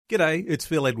G'day, it's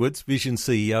Phil Edwards, Vision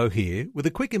CEO here, with a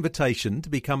quick invitation to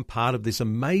become part of this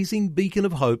amazing beacon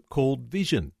of hope called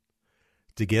Vision.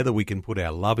 Together we can put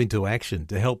our love into action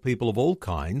to help people of all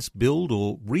kinds build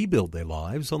or rebuild their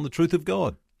lives on the truth of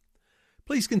God.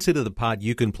 Please consider the part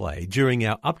you can play during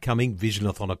our upcoming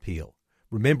Visionathon appeal,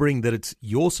 remembering that it's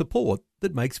your support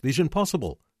that makes Vision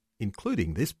possible,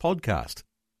 including this podcast.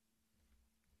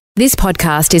 This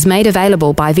podcast is made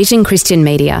available by Vision Christian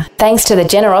Media, thanks to the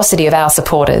generosity of our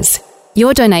supporters.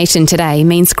 Your donation today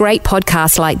means great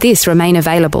podcasts like this remain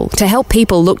available to help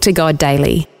people look to God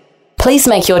daily. Please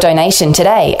make your donation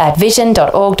today at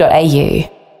vision.org.au.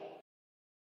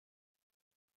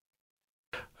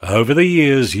 Over the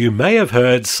years, you may have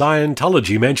heard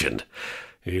Scientology mentioned.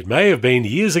 It may have been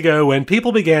years ago when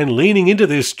people began leaning into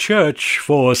this church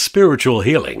for spiritual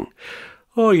healing.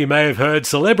 Or you may have heard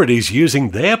celebrities using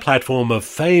their platform of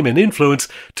fame and influence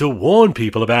to warn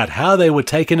people about how they were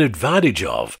taken advantage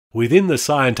of within the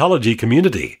Scientology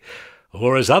community,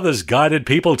 or as others guided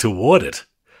people toward it.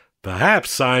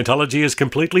 Perhaps Scientology is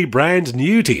completely brand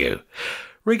new to you.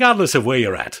 Regardless of where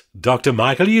you're at, Dr.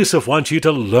 Michael Youssef wants you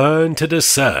to learn to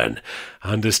discern,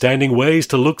 understanding ways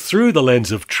to look through the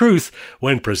lens of truth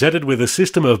when presented with a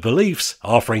system of beliefs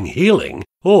offering healing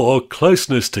or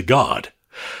closeness to God.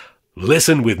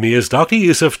 Listen with me as Dr.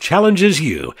 Youssef challenges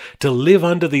you to live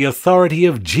under the authority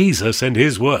of Jesus and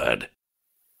His Word.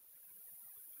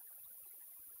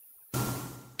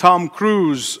 Tom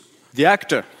Cruise, the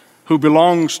actor who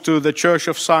belongs to the Church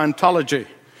of Scientology,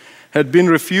 had been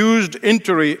refused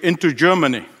entry into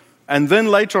Germany. And then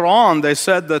later on, they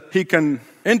said that he can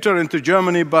enter into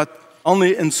Germany, but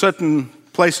only in certain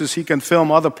places he can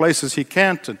film, other places he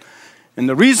can't. And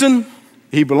the reason,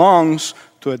 he belongs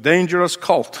to a dangerous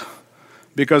cult,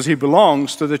 because he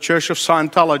belongs to the Church of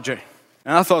Scientology.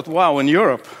 And I thought, wow, in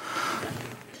Europe.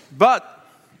 But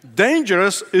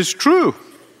dangerous is true.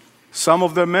 Some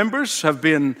of their members have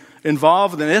been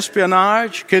involved in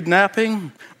espionage,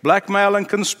 kidnapping, blackmail, and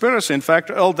conspiracy. In fact,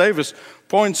 Earl Davis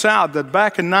points out that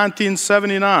back in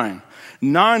 1979,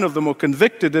 9 of them were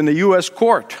convicted in a U.S.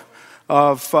 court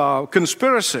of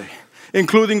conspiracy,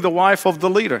 including the wife of the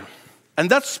leader. And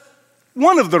that's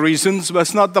one of the reasons, but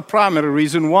it's not the primary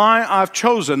reason, why I've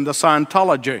chosen the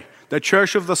Scientology, the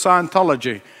Church of the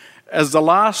Scientology, as the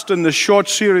last in the short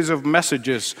series of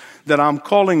messages that I'm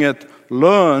calling it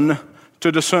Learn to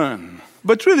Discern.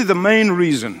 But really the main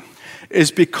reason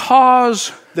is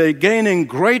because they're gaining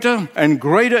greater and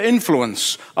greater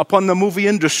influence upon the movie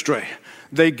industry.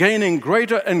 They're gaining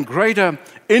greater and greater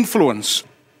influence.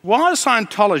 Why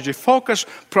Scientology focus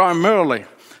primarily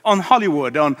on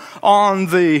Hollywood, on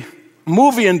the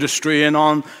movie industry and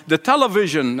on the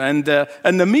television and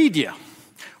the media?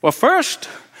 Well, first,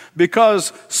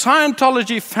 because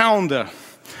Scientology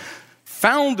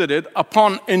founded it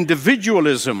upon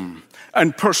individualism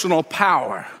and personal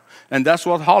power, and that's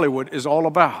what Hollywood is all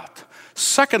about.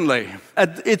 Secondly,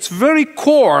 at its very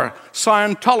core,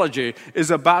 Scientology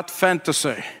is about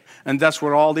fantasy, and that's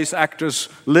where all these actors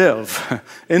live,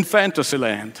 in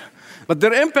Fantasyland. But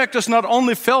their impact is not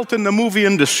only felt in the movie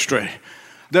industry.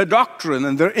 Their doctrine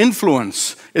and their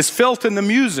influence is felt in the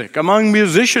music, among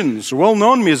musicians,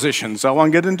 well-known musicians. I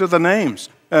won't get into the names.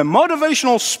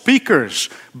 Motivational speakers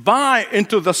buy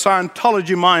into the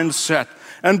Scientology mindset.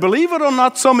 And believe it or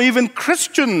not, some even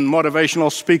Christian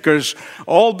motivational speakers,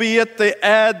 albeit they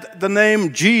add the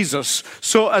name Jesus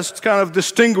so as to kind of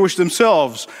distinguish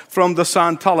themselves from the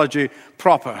Scientology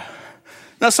proper.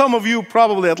 Now, some of you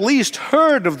probably at least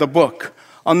heard of the book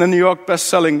on the New York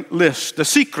best-selling list, The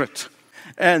Secret.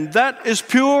 And that is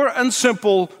pure and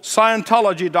simple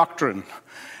Scientology doctrine.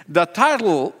 The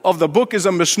title of the book is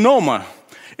a misnomer.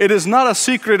 It is not a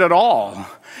secret at all.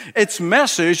 Its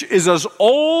message is as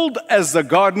old as the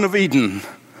Garden of Eden.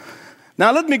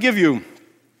 Now let me give you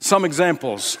some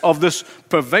examples of this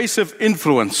pervasive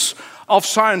influence of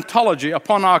Scientology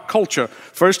upon our culture.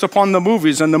 First, upon the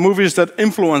movies and the movies that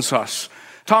influence us.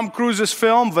 Tom Cruise's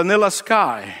film, Vanilla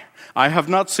Sky. I have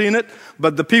not seen it,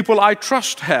 but the people I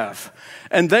trust have.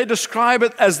 And they describe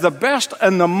it as the best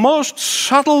and the most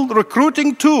subtle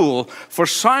recruiting tool for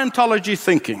Scientology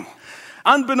thinking.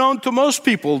 Unbeknown to most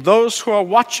people, those who are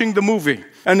watching the movie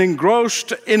and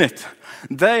engrossed in it,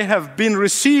 they have been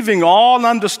receiving all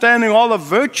understanding, all the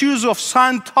virtues of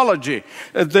Scientology.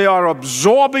 They are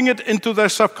absorbing it into their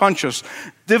subconscious.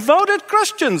 Devoted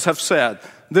Christians have said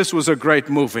this was a great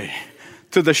movie,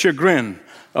 to the chagrin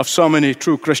of so many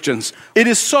true Christians. It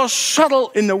is so subtle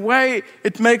in the way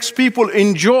it makes people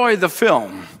enjoy the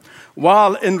film.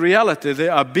 while in reality they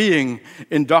are being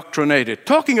indoctrinated.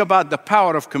 Talking about the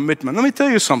power of commitment, let me tell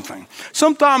you something.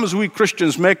 Sometimes we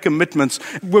Christians make commitments.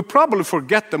 We'll probably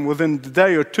forget them within a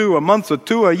day or two, a month or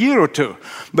two, a year or two.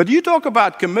 But you talk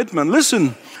about commitment,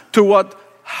 listen to what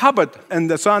Hubbard and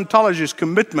the Scientologists'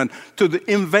 commitment to the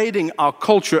invading our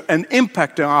culture and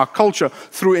impacting our culture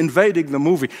through invading the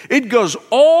movie. It goes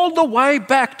all the way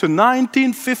back to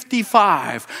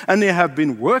 1955. And they have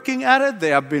been working at it. They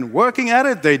have been working at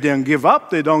it. They don't give up.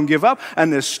 They don't give up.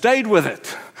 And they stayed with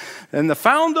it. And the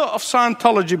founder of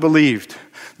Scientology believed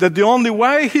that the only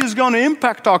way he's going to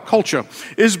impact our culture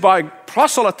is by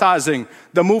proselytizing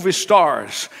the movie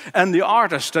stars and the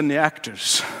artists and the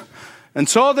actors. And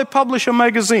so they publish a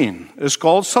magazine. It's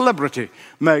called Celebrity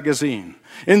Magazine.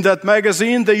 In that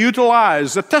magazine, they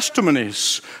utilize the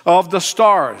testimonies of the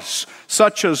stars,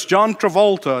 such as John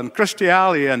Travolta and Kirstie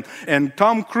Alley and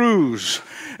Tom Cruise.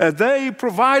 They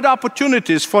provide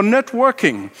opportunities for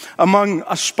networking among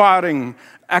aspiring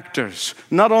actors.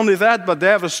 Not only that, but they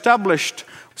have established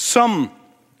some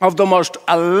of the most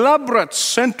elaborate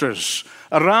centers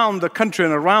around the country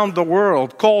and around the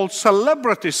world called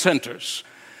celebrity centers.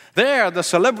 There, the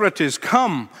celebrities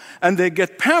come and they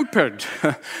get pampered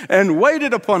and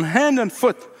waited upon hand and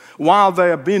foot while they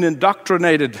are being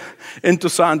indoctrinated into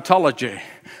Scientology.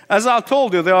 As I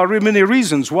told you, there are many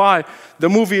reasons why the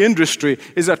movie industry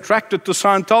is attracted to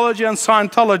Scientology and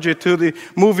Scientology to the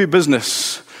movie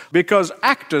business. Because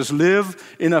actors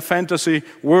live in a fantasy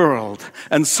world.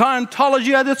 And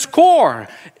Scientology at its core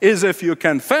is if you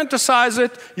can fantasize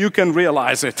it, you can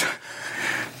realize it.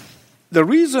 The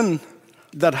reason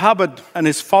that Hubbard and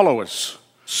his followers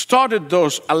started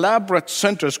those elaborate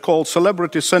centers called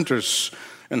celebrity centers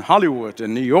in Hollywood,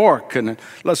 in New York, and in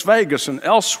Las Vegas, and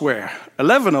elsewhere,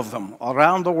 11 of them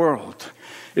around the world,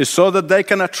 is so that they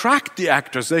can attract the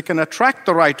actors, they can attract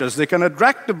the writers, they can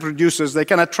attract the producers, they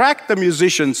can attract the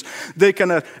musicians, they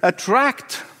can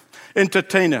attract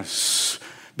entertainers,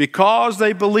 because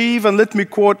they believe, and let me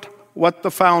quote what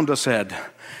the founder said.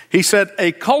 He said,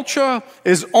 "A culture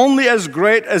is only as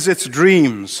great as its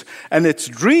dreams, and its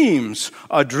dreams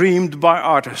are dreamed by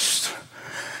artists."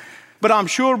 But I'm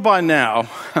sure by now,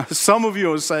 some of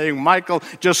you are saying, "Michael,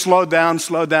 just slow down,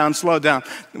 slow down, slow down.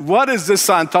 What is this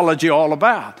Scientology all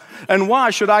about? And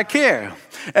why should I care?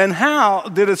 And how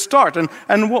did it start? And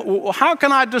how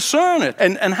can I discern it?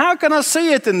 And how can I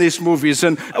see it in these movies?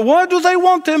 And why do they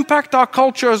want to impact our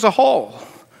culture as a whole?"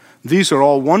 These are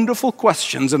all wonderful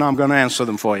questions, and I'm going to answer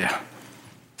them for you.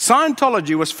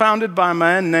 Scientology was founded by a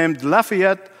man named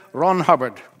Lafayette Ron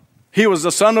Hubbard. He was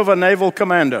the son of a naval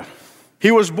commander. He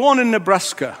was born in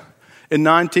Nebraska in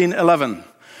 1911.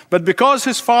 But because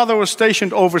his father was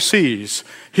stationed overseas,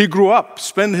 he grew up,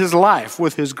 spent his life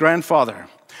with his grandfather.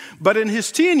 But in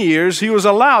his teen years, he was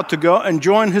allowed to go and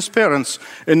join his parents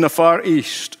in the Far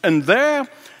East. And there,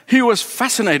 he was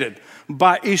fascinated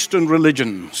by Eastern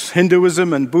religions,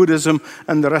 Hinduism and Buddhism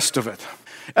and the rest of it.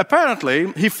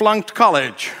 Apparently, he flunked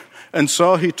college, and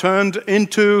so he turned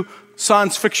into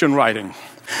science fiction writing.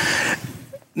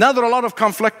 Now, there are a lot of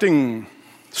conflicting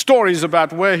stories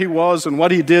about where he was and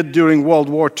what he did during World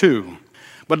War II.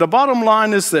 But the bottom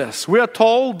line is this. We are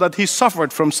told that he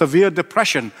suffered from severe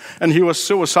depression and he was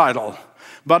suicidal.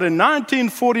 But in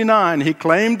 1949, he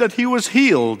claimed that he was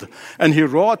healed, and he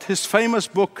wrote his famous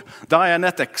book,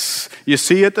 Dianetics. You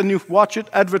see it and you watch it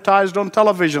advertised on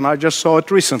television. I just saw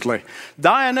it recently.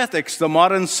 Dianetics, the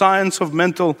modern science of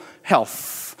mental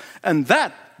health. And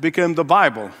that became the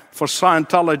Bible for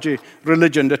Scientology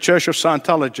religion, the Church of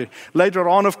Scientology. Later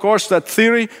on, of course, that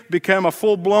theory became a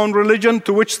full-blown religion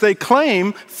to which they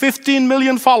claim 15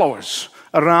 million followers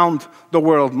around the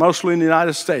world, mostly in the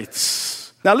United States.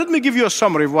 Now, let me give you a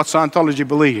summary of what Scientology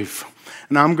believe,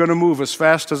 and I'm going to move as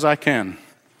fast as I can.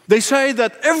 They say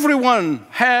that everyone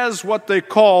has what they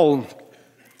call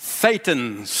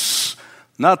thetans,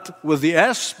 not with the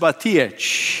S, but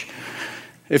TH.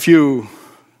 If you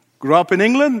grew up in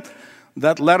England,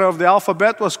 that letter of the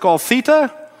alphabet was called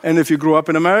theta, and if you grew up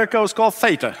in America, it was called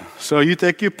theta. So you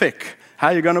take your pick, how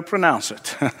you're going to pronounce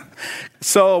it.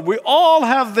 So we all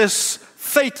have this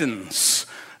thetans.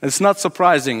 It's not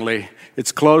surprisingly,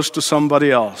 it's close to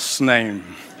somebody else's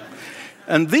name.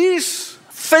 And these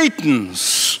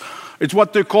thetans, it's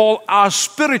what they call our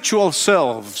spiritual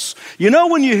selves. You know,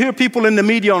 when you hear people in the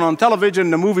media and on television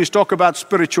and the movies talk about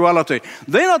spirituality,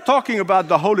 they're not talking about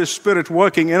the Holy Spirit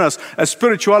working in us as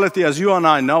spirituality as you and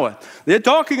I know it. They're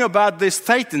talking about these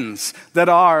thetans that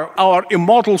are our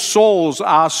immortal souls,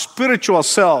 our spiritual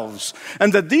selves,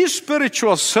 and that these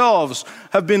spiritual selves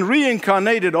have been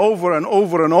reincarnated over and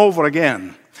over and over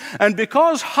again. And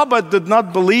because Hubbard did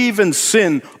not believe in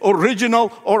sin,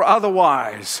 original or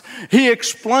otherwise, he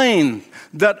explained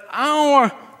that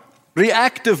our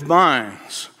reactive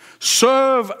minds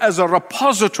serve as a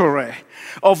repository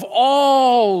of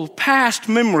all past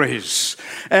memories.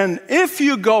 And if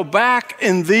you go back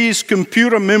in these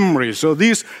computer memories or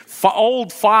these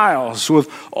old files,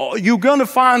 you're going to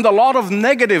find a lot of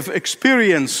negative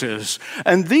experiences.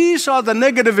 And these are the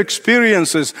negative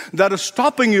experiences that are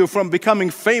stopping you from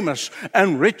becoming famous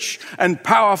and rich and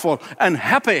powerful and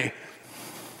happy.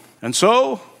 And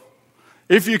so,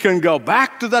 if you can go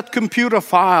back to that computer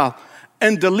file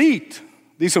and delete,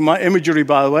 these are my imagery,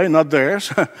 by the way, not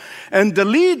theirs, and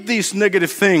delete these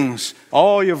negative things,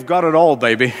 oh, you've got it all,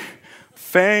 baby.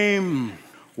 Fame,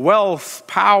 wealth,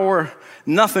 power,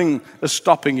 nothing is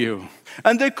stopping you.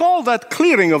 And they call that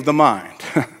clearing of the mind.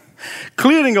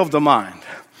 Clearing of the mind.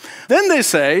 Then they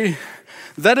say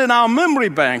that in our memory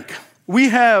bank, we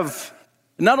have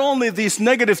not only these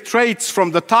negative traits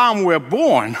from the time we're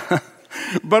born,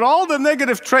 but all the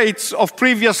negative traits of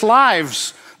previous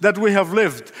lives that we have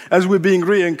lived as we're being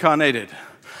reincarnated.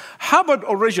 Hubbard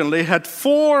originally had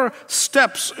 4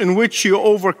 steps in which you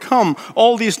overcome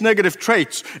all these negative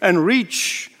traits and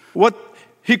reach what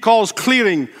he calls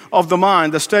clearing of the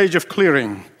mind, the stage of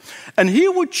clearing. And he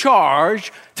would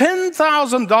charge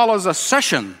 $10,000 a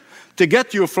session to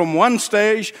get you from one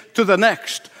stage to the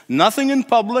next. Nothing in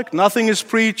public, nothing is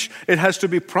preached. It has to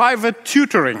be private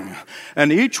tutoring.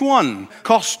 And each one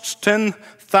costs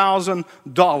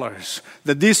 $10,000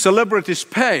 that these celebrities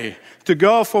pay to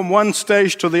go from one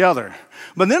stage to the other.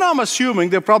 But then I'm assuming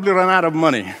they probably ran out of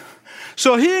money.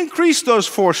 So he increased those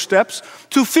 4 steps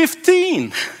to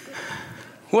 15.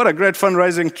 What a great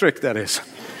fundraising trick that is.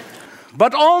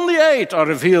 But only 8 are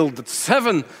revealed,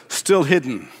 7 still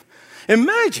hidden.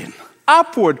 Imagine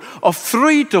upward of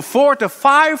 $300,000 to $400,000 to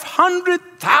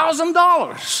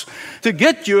 $500,000 to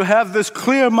get you have this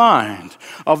clear mind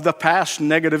of the past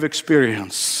negative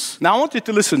experience. Now I want you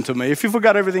to listen to me. If you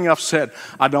forgot everything I've said,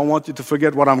 I don't want you to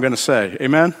forget what I'm going to say.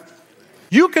 Amen?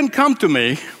 You can come to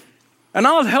me and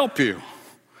I'll help you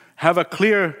have a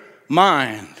clear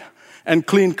mind and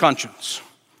clean conscience.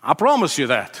 I promise you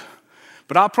that.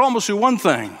 But I promise you one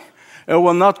thing. It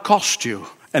will not cost you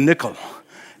a nickel.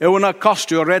 It will not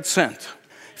cost you a red cent.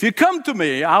 If you come to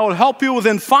me, I will help you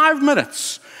within 5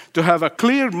 minutes to have a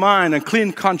clear mind and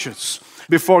clean conscience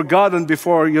before God and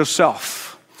before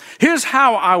yourself. Here's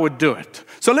how I would do it.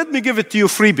 So let me give it to you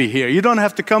freebie here. You don't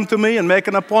have to come to me and make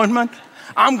an appointment.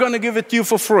 I'm going to give it to you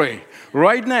for free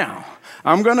right now.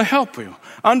 I'm going to help you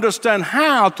understand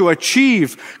how to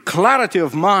achieve clarity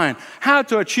of mind, how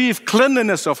to achieve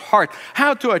cleanliness of heart,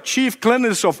 how to achieve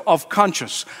cleanliness of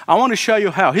conscience. I want to show you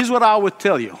how. Here's what I would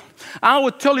tell you. I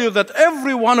would tell you that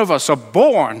every one of us are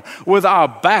born with our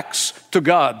backs to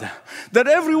God. That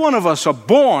every one of us are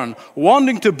born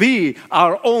wanting to be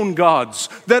our own gods.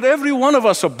 That every one of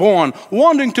us are born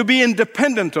wanting to be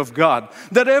independent of God.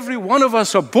 That every one of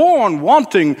us are born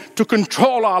wanting to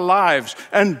control our lives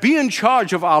and be in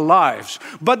charge of our lives.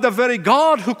 But the very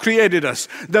God who created us,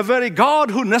 the very God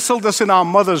who nestled us in our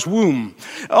mother's womb,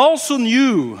 also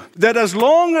knew that as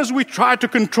long as we try to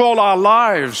control our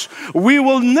lives, we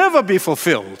will never be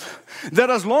fulfilled. That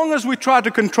as long as we try to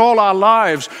control our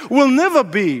lives, we'll never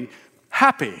be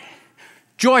happy,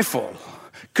 joyful,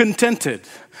 contented.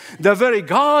 The very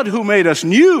God who made us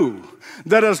knew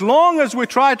that as long as we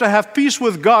try to have peace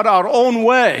with God our own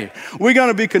way, we're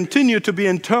going to continue to be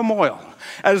in turmoil.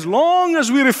 As long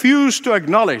as we refuse to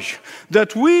acknowledge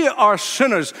that we are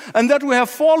sinners and that we have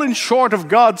fallen short of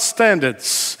God's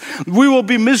standards, we will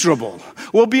be miserable,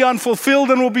 we'll be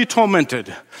unfulfilled, and we'll be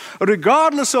tormented.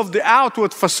 Regardless of the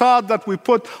outward facade that we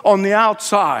put on the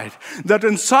outside, that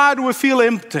inside we feel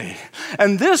empty.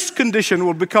 And this condition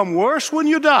will become worse when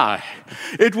you die.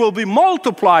 It will be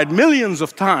multiplied millions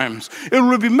of times. It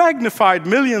will be magnified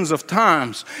millions of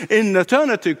times in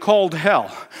eternity called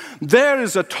hell. There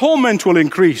is a torment will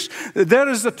increase. There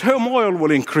is a turmoil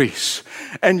will increase.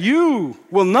 And you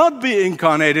will not be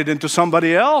incarnated into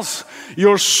somebody else.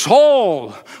 Your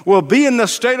soul will be in the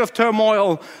state of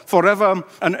turmoil forever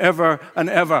and ever and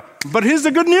ever. But here's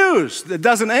the good news. It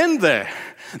doesn't end there.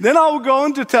 Then I will go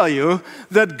on to tell you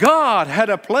that God had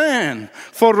a plan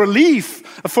for relief,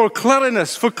 for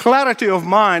clearness, for clarity of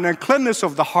mind and cleanness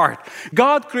of the heart.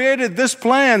 God created this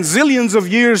plan zillions of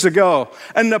years ago.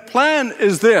 And the plan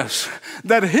is this,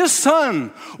 that His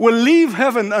Son will leave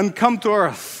heaven and come to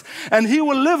earth. And He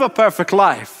will live a perfect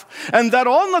life. And that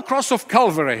on the cross of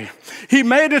Calvary, He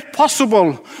made it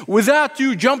possible without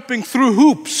you jumping through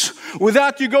hoops,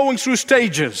 without you going through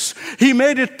stages. He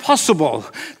made it possible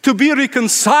to be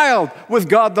reconciled with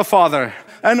God the Father.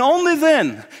 And only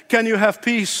then can you have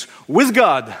peace with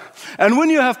God. And when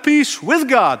you have peace with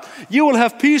God, you will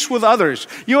have peace with others.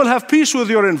 You will have peace with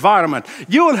your environment.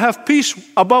 You will have peace,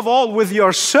 above all, with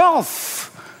yourself.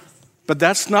 But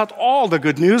that's not all the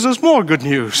good news. There's more good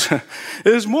news.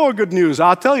 There's more good news.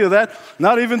 I'll tell you that,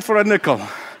 not even for a nickel.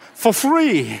 For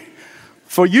free.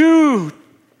 For you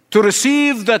to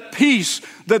receive that peace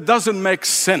that doesn't make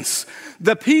sense.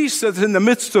 The peace that's in the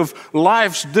midst of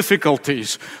life's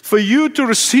difficulties. For you to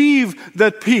receive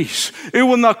that peace, it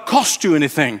will not cost you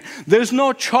anything. There's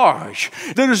no charge.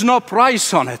 There is no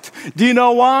price on it. Do you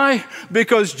know why?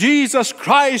 Because Jesus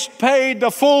Christ paid the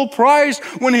full price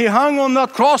when He hung on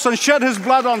that cross and shed His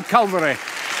blood on Calvary.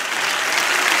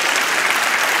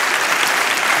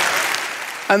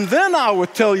 And then I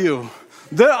would tell you,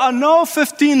 there are no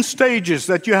 15 stages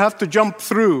that you have to jump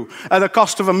through at a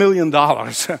cost of $1 million.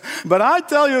 But I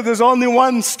tell you, there's only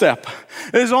one step.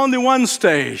 There's only one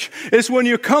stage. It's when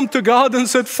you come to God and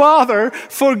said, Father,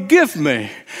 forgive me.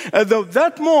 At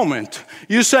that moment,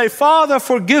 you say, Father,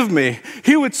 forgive me.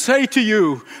 He would say to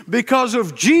you, because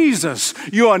of Jesus,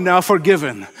 you are now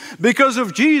forgiven. Because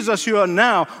of Jesus, you are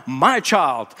now my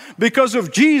child. Because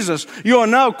of Jesus, you are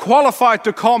now qualified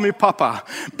to call me Papa.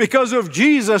 Because of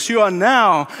Jesus, you are now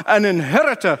an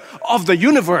inheritor of the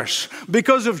universe.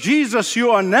 Because of Jesus, you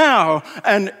are now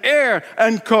an heir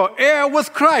and co-heir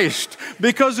with Christ.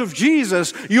 Because of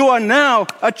Jesus, you are now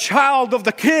a child of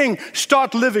the King.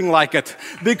 Start living like it.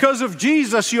 Because of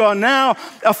Jesus, you are now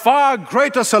a far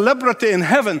greater celebrity in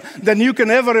heaven than you can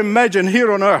ever imagine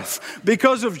here on earth.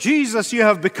 Because of Jesus, you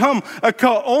have become a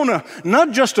co-owner,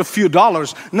 not just a few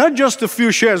dollars, not just a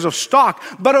few shares of stock,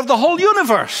 but of the whole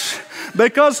universe.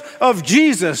 Because of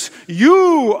Jesus,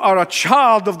 you are a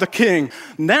child of the King.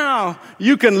 Now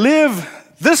you can live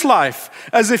this life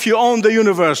as if you own the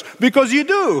universe, because you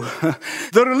do.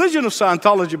 The religion of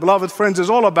Scientology, beloved friends,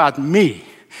 is all about me.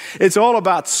 It's all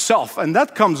about self, and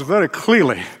that comes very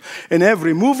clearly in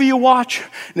every movie you watch,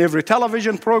 in every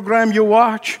television program you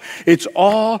watch. It's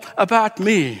all about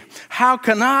me. How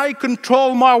can I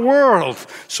control my world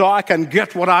so I can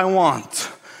get what I want?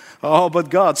 Oh, but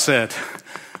God said,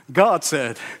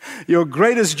 your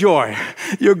greatest joy,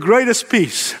 your greatest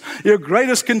peace, your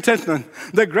greatest contentment,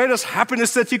 the greatest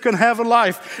happiness that you can have in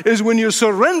life is when you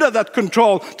surrender that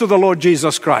control to the Lord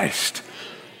Jesus Christ.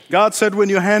 God said when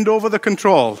you hand over the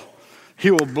control, He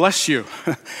will bless you.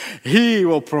 He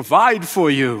will provide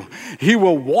for you. He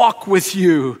will walk with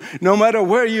you no matter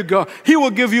where you go. He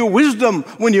will give you wisdom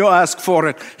when you ask for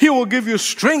it. He will give you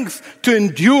strength to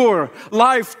endure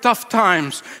life's tough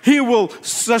times. He will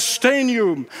sustain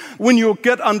you when you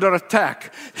get under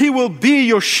attack. He will be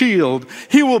your shield.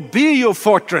 He will be your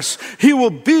fortress. He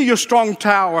will be your strong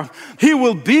tower. He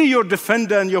will be your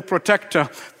defender and your protector.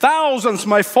 Thousands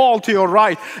may fall to your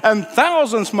right and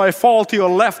thousands may fall to your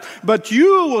left, but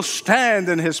you will stand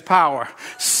in His power.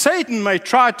 Satan may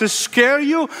try to scare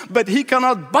you, but he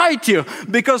cannot bite you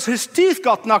because his teeth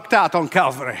got knocked out on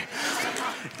Calvary.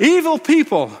 Evil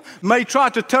people may try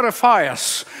to terrify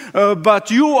us,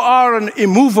 but you are an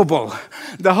immovable.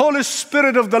 The Holy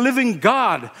Spirit of the living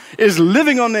God is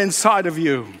living on the inside of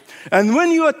you. And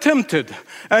when you are tempted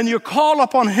and you call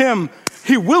upon Him,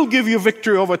 He will give you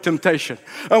victory over temptation.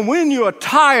 And when you are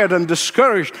tired and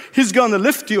discouraged, He's going to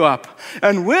lift you up.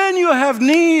 And when you have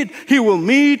need, He will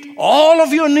meet all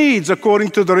of your needs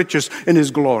according to the riches in His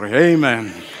glory.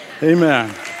 Amen. Amen.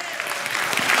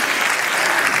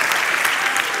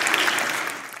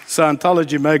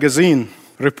 Scientology magazine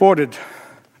reported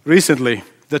recently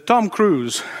that Tom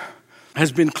Cruise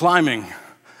has been climbing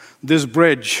this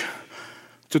bridge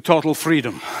to total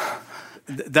freedom.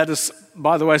 That is,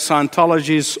 by the way,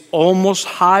 Scientology's almost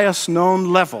highest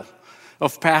known level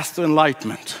of path to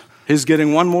enlightenment. He's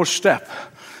getting one more step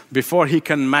before he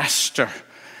can master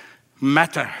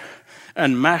matter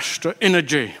and master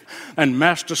energy and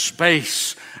master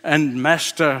space and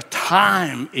master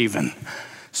time even,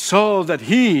 so that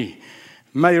he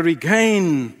may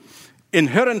regain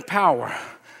inherent power,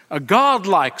 a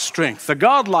godlike strength, a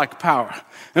godlike power,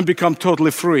 and become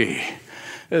totally free.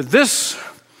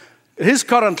 His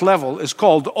current level is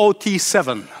called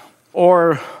OT7,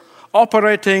 or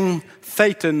operating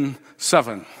Thetan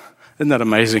 7. Isn't that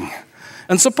amazing?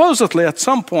 And supposedly at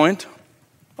some point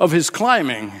of his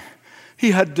climbing,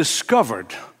 he had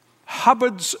discovered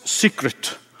Hubbard's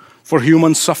secret for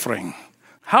human suffering.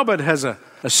 Hubbard has a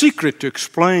secret to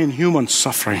explain human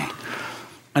suffering.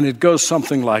 And it goes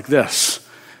something like this.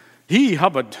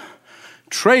 Hubbard,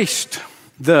 traced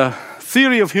the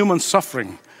theory of human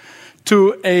suffering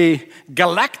to a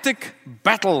galactic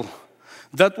battle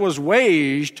that was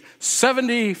waged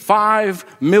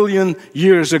 75 million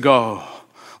years ago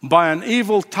by an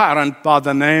evil tyrant by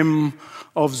the name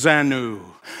of Xanu.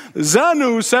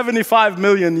 Xanu, 75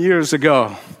 million years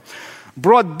ago,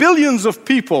 brought billions of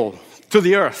people to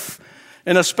the earth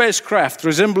in a spacecraft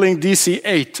resembling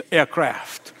DC-8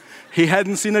 aircraft. He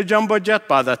hadn't seen a jumbo jet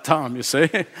by that time, you see.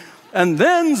 And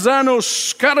then Xanu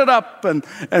scattered up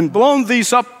and blown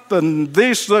these up, and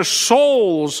their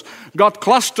souls got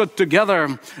clustered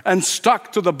together and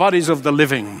stuck to the bodies of the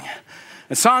living.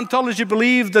 And Scientology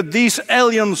believed that these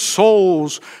alien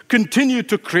souls continue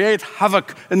to create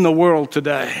havoc in the world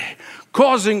today,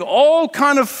 causing all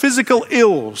kind of physical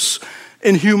ills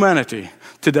in humanity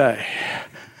today.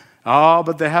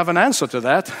 But they have an answer to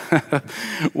that.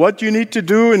 What you need to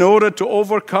do in order to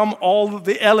overcome all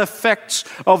the ill effects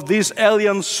of these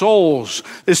alien souls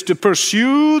is to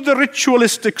pursue the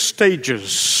ritualistic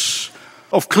stages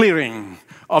of clearing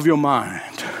of your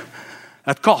mind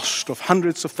at cost of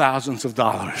hundreds of thousands of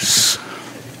dollars.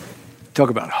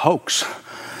 Talk about hoax.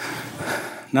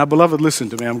 Now, beloved, listen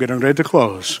to me. I'm getting ready to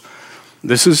close.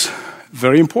 This is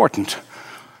very important.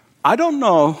 I don't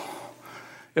know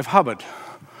if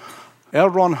L.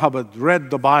 Ron Hubbard read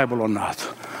the Bible or not.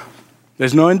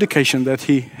 There's no indication that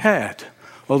he had,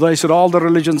 although he said all the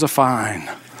religions are fine.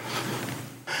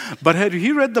 But had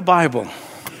he read the Bible,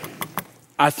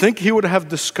 I think he would have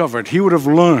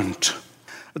learned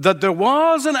that there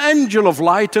was an angel of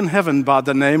light in heaven by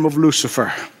the name of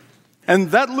Lucifer.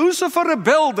 And that Lucifer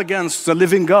rebelled against the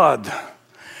living God.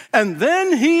 And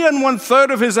then he and 1/3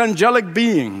 of his angelic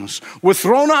beings were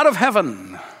thrown out of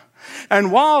heaven.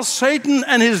 And while Satan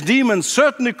and his demons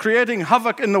certainly creating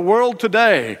havoc in the world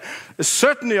today,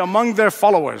 certainly among their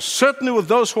followers, certainly with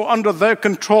those who are under their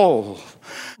control.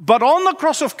 But on the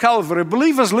cross of Calvary,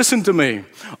 believers, listen to me.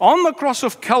 On the cross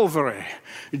of Calvary,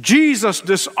 Jesus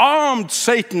disarmed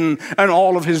Satan and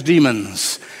all of his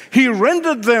demons. He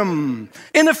rendered them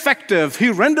ineffective. He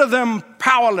rendered them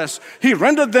powerless. He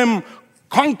rendered them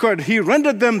conquered. He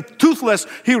rendered them toothless.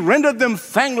 He rendered them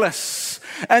fangless.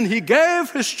 And he gave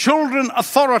his children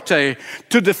authority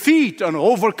to defeat and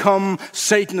overcome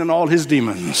Satan and all his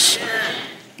demons.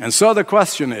 And so the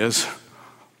question is,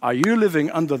 are you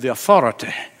living under the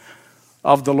authority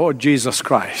of the Lord Jesus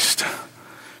Christ?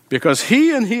 Because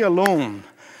he and he alone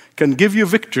can give you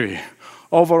victory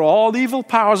over all evil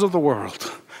powers of the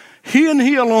world. He and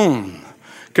he alone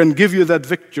can give you that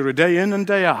victory day in and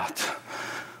day out.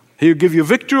 He'll give you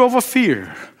victory over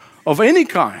fear of any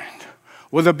kind.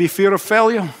 Whether it be fear of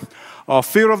failure or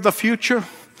fear of the future,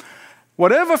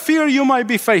 whatever fear you might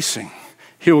be facing,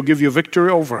 he will give you victory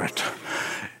over it.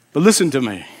 But listen to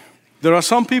me. There are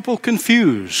some people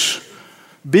confuse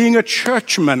being a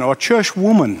churchman or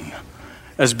churchwoman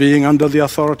as being under the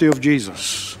authority of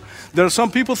Jesus. There are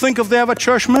some people think if they have a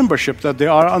church membership that they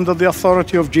are under the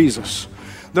authority of Jesus.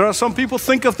 There are some people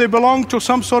think if they belong to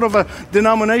some sort of a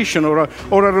denomination or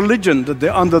a religion that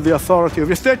they're under the authority of.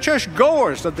 If they're church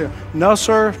goers, that they're, no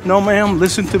sir, no ma'am,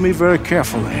 listen to me very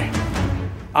carefully.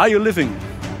 Are you living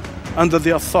under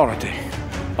the authority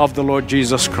of the Lord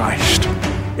Jesus Christ?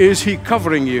 Is he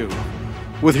covering you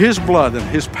with his blood and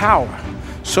his power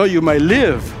so you may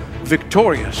live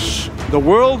victorious? The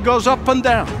world goes up and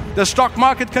down. The stock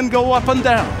market can go up and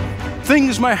down.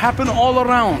 Things may happen all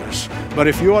around us. But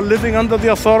if you are living under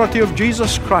the authority of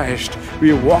Jesus Christ,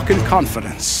 you walk in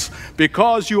confidence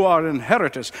because you are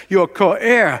inheritors. You are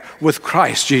co-heir with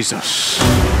Christ Jesus.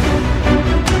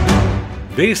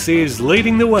 This is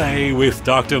Leading the Way with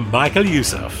Dr. Michael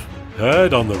Youssef.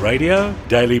 Heard on the radio,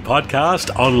 daily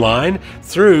podcast, online,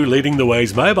 through Leading the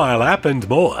Way's mobile app and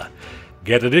more.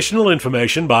 Get additional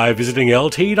information by visiting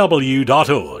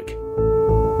ltw.org.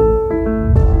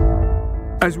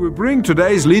 As we bring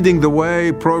today's Leading the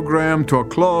Way program to a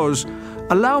close,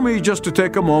 allow me just to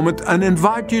take a moment and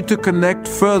invite you to connect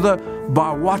further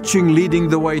by watching Leading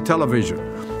the Way television.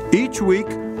 Each week,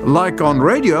 like on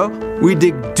radio, we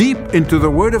dig deep into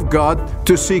the Word of God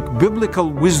to seek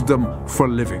biblical wisdom for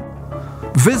living.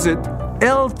 Visit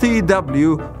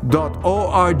ltw.org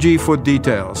for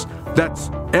details. That's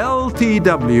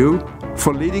ltw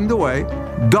for leading the way.org.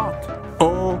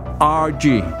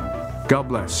 God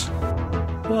bless.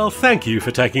 Well, thank you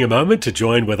for taking a moment to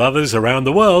join with others around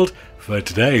the world for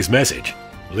today's message.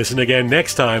 Listen again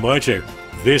next time, won't you?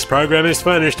 This program is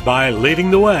furnished by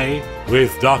Leading the Way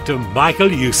with Dr.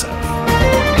 Michael Youssef.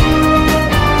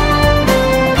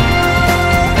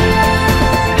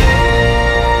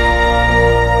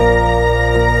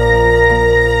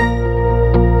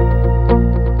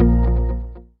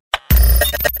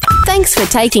 Thanks for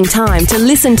taking time to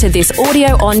listen to this audio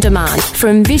on demand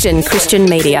from Vision Christian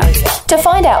Media. To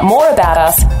find out more about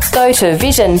us, go to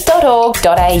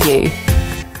vision.org.au.